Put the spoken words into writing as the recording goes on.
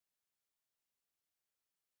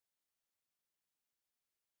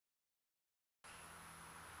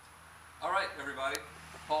Alright everybody,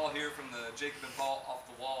 Paul here from the Jacob and Paul Off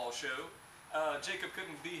the Wall show. Jacob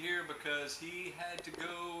couldn't be here because he had to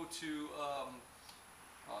go to,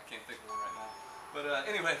 I can't think of one right now. But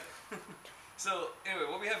anyway,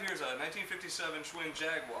 what we have here is a 1957 Schwinn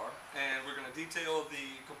Jaguar, and we're going to detail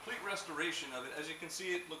the complete restoration of it. As you can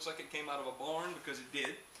see, it looks like it came out of a barn because it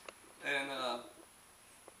did. And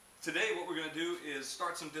today what we're going to do is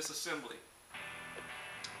start some disassembly.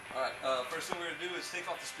 Alright, first thing we're going to do is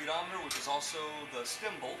take off the speedometer, which is also the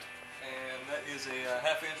stem bolt, and that is a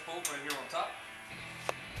half-inch bolt right here on top.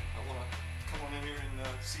 I want to come on in here and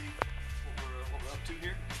see what we're up to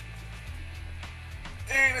here.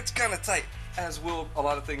 And it's kind of tight, as will a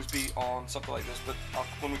lot of things be on something like this, but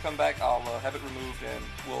when we come back I'll have it removed and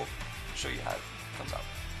we'll show you how it comes out.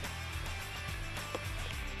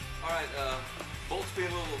 Alright, bolts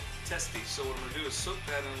being a little testy, so what I'm going to do is soak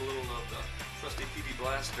that in a little of the trusty PB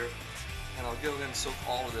Blaster, and I'll go ahead and soak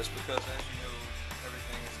all of this because, as you know,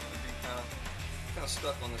 everything is going to be kind of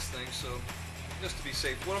stuck on this thing. So just to be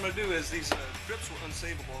safe, what I'm going to do is these grips were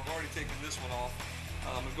unsavable. I've already taken this one off.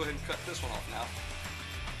 I'm going to go ahead and cut this one off now.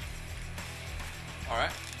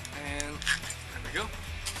 Alright, and there we go.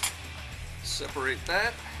 Separate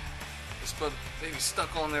that. This baby's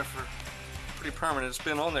stuck on there for pretty permanent. It's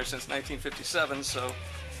been on there since 1957, so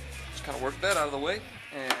just kind of work that out of the way,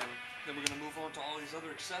 and then we're going to move on to all these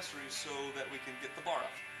other accessories so that we can get the bar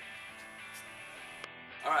off.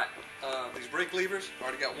 Alright, these brake levers, I've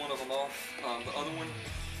already got one of them off. The other one,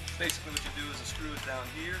 basically what you do is the screw is down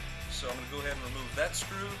here, so I'm going to go ahead and remove that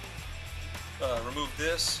screw, remove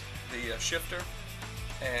this, the shifter,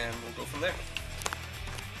 and we'll go from there.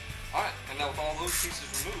 Alright, and now with all those pieces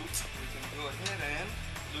removed, we can go ahead and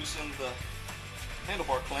loosen the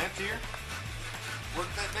handlebar clamp here, work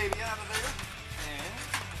that baby out of there, and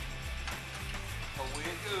away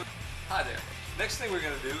it goes. Hi there. Next thing we're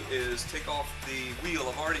going to do is take off the wheel.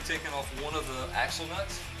 I've already taken off one of the axle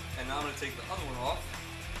nuts, and now I'm going to take the other one off.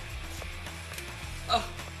 Oh,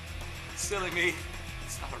 silly me.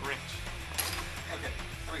 It's not a wrench. Okay,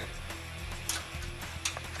 here we go.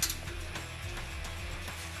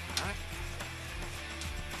 Alright.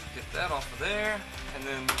 Get that off of there, and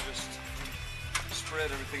then just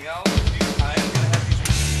spread everything out. I am going to have